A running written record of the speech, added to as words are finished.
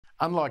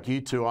Unlike you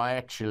two, I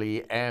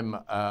actually am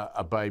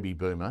a baby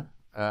boomer.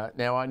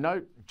 Now, I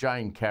know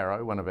Jane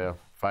Caro, one of our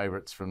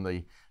favourites from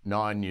the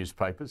Nine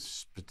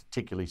newspapers,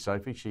 particularly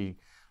Sophie. She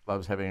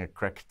loves having a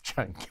crack at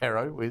Jane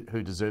Caro,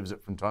 who deserves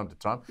it from time to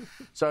time.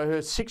 So her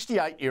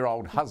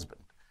 68-year-old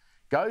husband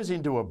goes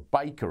into a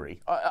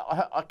bakery.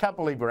 I can't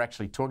believe we're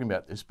actually talking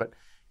about this, but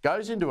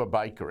goes into a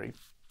bakery,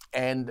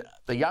 and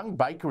the young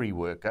bakery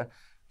worker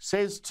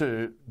says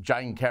to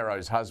Jane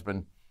Caro's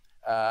husband,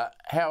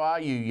 how are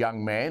you,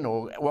 young man?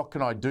 Or what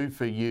can I do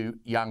for you,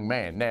 young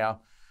man?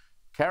 Now,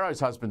 Caro's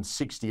husband's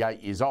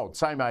 68 years old,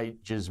 same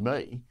age as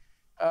me.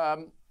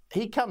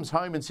 He comes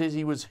home and says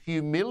he was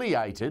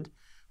humiliated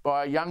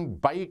by a young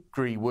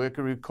bakery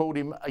worker who called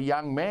him a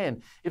young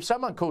man. If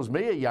someone calls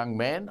me a young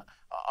man,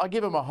 I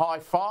give him a high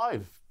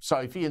five,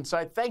 Sophie, and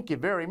say, thank you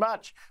very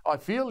much. I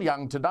feel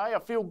young today. I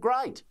feel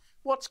great.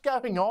 What's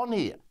going on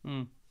here?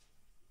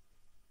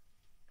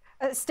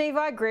 Steve,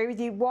 I agree with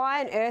you.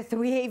 Why on earth are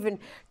we even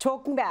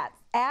talking about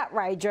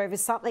outrage over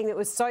something that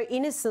was so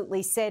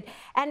innocently said?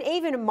 And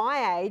even at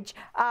my age,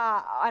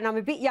 and I'm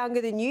a bit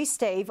younger than you,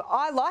 Steve,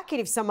 I like it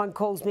if someone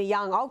calls me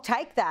young. I'll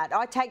take that.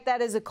 I take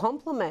that as a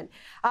compliment.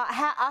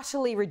 How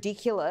utterly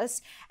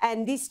ridiculous.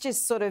 And this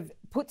just sort of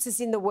puts us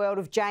in the world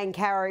of Jane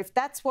Caro. If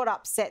that's what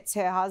upsets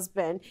her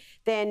husband,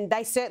 then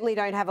they certainly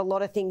don't have a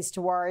lot of things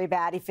to worry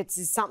about if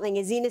it's something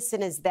as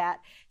innocent as that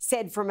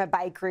said from a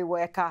bakery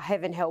worker.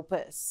 Heaven help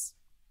us.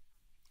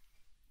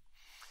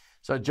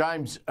 So,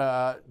 James,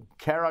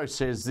 Caro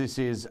says this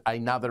is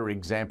another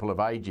example of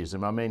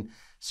ageism. I mean,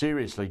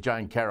 seriously,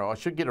 Jane Caro, I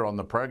should get her on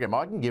the program.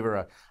 I can give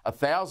her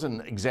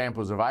 1,000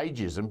 examples of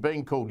ageism.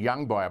 Being called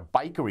young by a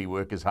bakery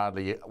worker is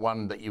hardly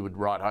one that you would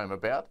write home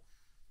about.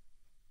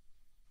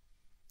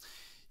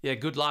 Yeah,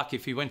 good luck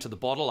if he went to the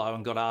bottle-o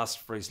and got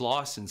asked for his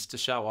licence to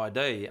show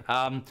ID.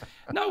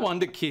 No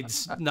wonder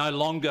kids no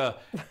longer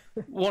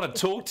want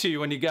to talk to you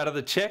when you go to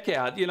the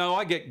checkout. You know,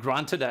 I get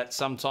grunted at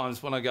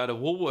sometimes when I go to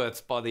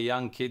Woolworths by the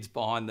young kids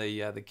behind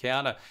the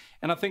counter.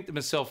 And I think to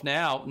myself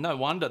now, no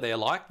wonder they're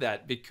like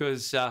that,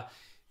 because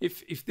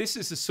if this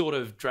is the sort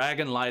of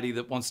dragon lady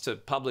that wants to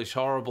publish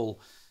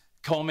horrible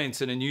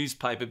comments in a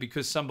newspaper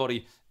because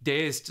somebody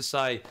dares to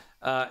say,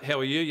 how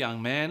are you,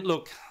 young man?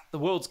 Look, the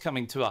world's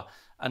coming to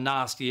a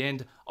nasty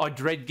end. I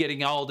dread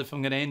getting old if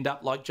I'm going to end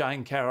up like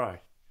Jane Caro.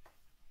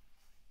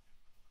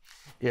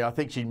 Yeah, I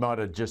think she might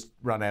have just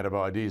run out of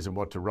ideas and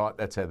what to write.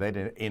 That's how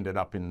that ended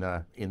up in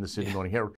the Sydney Morning Herald.